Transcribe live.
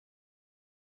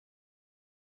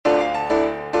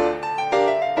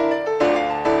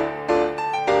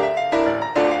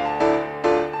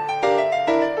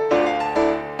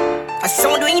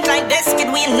sweet like this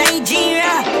kid we in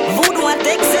Nigeria. Voodoo and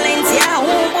excellence,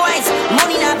 Yahoo Boyz.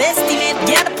 Money not estimate,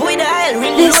 get up with the Awill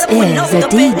ring. This is a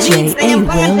DJ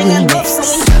Awill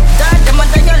remix. Them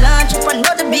under your lunch, if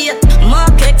another beat.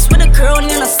 Mark X with a crown,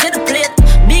 you know, sit the plate.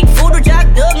 Big voodoo jack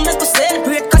dog, make us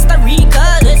celebrate. Costa Rica,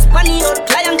 Espanol,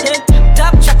 clientele.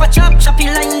 Top chopper, choppy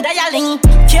line, dialing.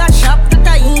 Cash up, that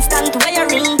a instant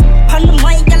wiring. On the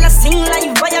mic, y'all sing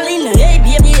like violin. Hey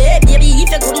baby,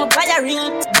 if you go, my buy a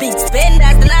ring. Big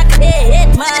spenders, the knock of their head,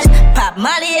 man. Pop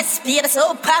Molly, speed,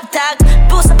 so pop tag.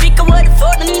 Post a pick a word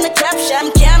for the in the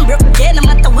caption. Can't broke again, no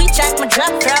matter which act my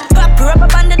drop from. Pop rubber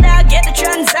band the dog, get the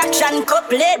transaction.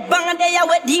 Couplate, bang a day, I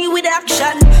would deal with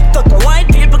action. Talk to white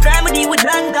people, crime, I deal with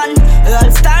London.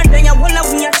 All star, then you wanna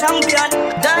win a champion.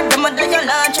 Dog, them under your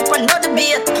launch, up another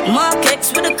beat. Mark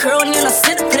X with a crown, you know,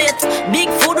 sit the plate. Big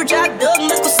voodoo jack dog,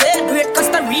 make us celebrate.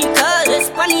 Costa Rica,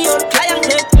 Espanol,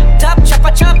 clientele. Top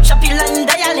chopper, choppy line,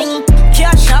 dialing.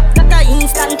 Cash up, that a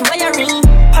instant wiring.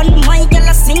 On the mic,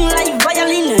 y'all sing like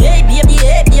violin. Hey baby,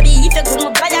 if you go,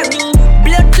 my buy a ring.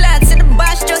 Blood clots in the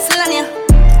bash, just land ya.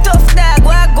 Tough dog,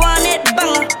 go on it,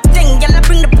 banger. Then y'all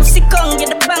bring the pussy, come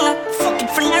get the banger. Fuck it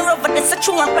for narrow, but that's a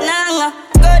true one, pananga.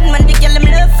 Good man, the girl, them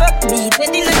love fuck me. They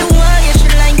didn't do one, you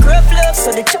should like rough love. So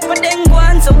the chopper then go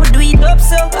on, so we do it up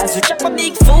so. As we chop a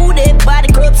big food, they body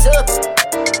cups up.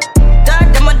 Dog,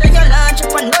 them under your lunch,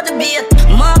 up another beat.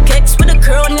 Mark X with a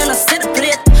crown, you know, sit the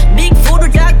plate. Big voodoo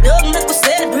jack dog, make us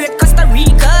celebrate. Costa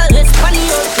Rica,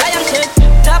 Espanol, clientele.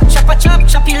 Top chopper,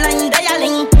 choppy line,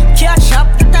 dialing. Cash up,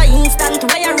 that a instant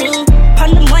wiring.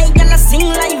 On the mic, y'all sing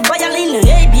like violin.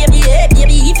 Hey baby,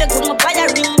 if you go, my buy a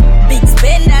ring. Big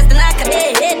spenders, the knock of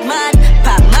their head, man.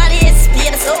 Pop Molly,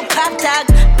 speed, so pop tag.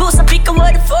 Post a pick a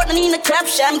word for the in the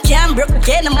caption. Can't broke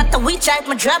again, no matter which act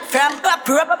my drop from. Pop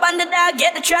rubber band the dog,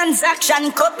 get the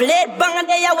transaction. Couplate, bang a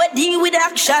day, I would deal with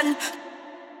action.